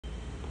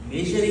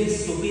Measuring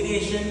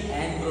supination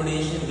and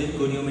pronation with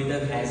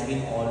goniometer has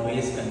been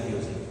always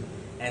confusing.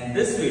 And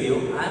this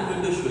video I am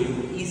going to show you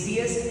the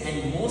easiest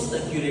and most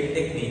accurate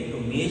technique to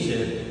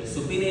measure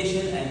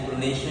supination and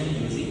pronation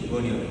using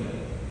goniometer.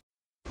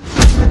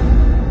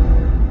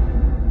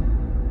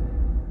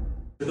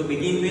 So to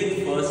begin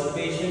with, first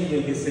patient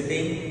will be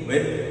sitting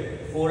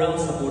with forearm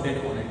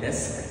supported on a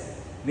desk.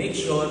 Make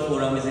sure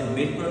forearm is in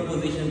mid-prone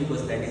position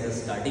because that is a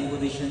starting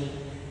position.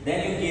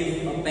 Then you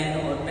give a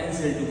pen or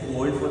pencil to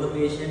hold for the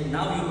patient.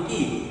 Now you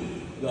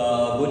keep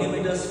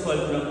goniometer's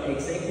fulcrum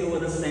exactly over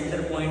the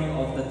center point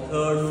of the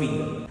third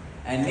finger.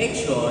 And make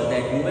sure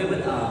that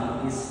movable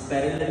arm is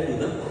parallel to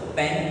the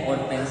pen or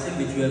pencil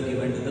which you have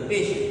given to the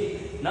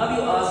patient. Now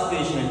you ask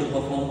patient to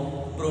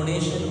perform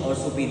pronation or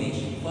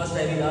supination. First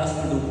I will ask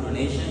you to do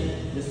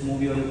pronation. Just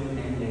move your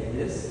hand like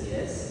this.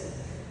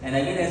 Yes. And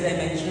again, as I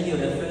mentioned, your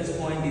reference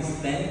point is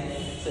pen.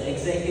 So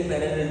exactly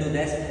parallel to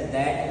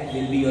that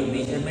will be your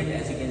measurement.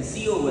 As you can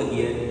see over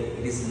here,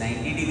 it is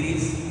 90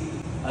 degrees.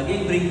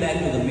 Again, bring back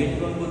to the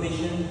mid-prone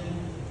position,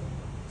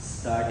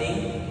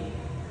 starting.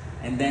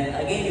 And then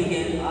again you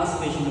can ask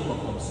patient to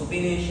perform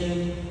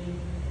supination.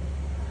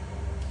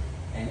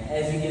 And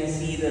as you can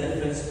see the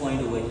reference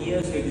point over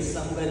here, so it is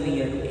somewhere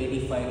near to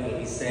 85,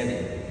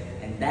 87.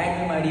 And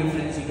that, my dear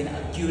friends, you can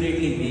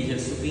accurately measure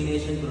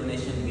supination,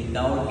 pronation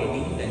without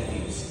getting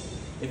confused.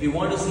 If you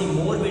want to see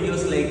more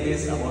videos like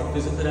this about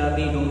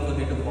physiotherapy, don't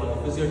forget to follow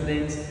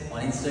Physiotrendz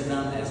on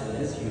Instagram as well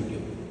as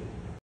YouTube.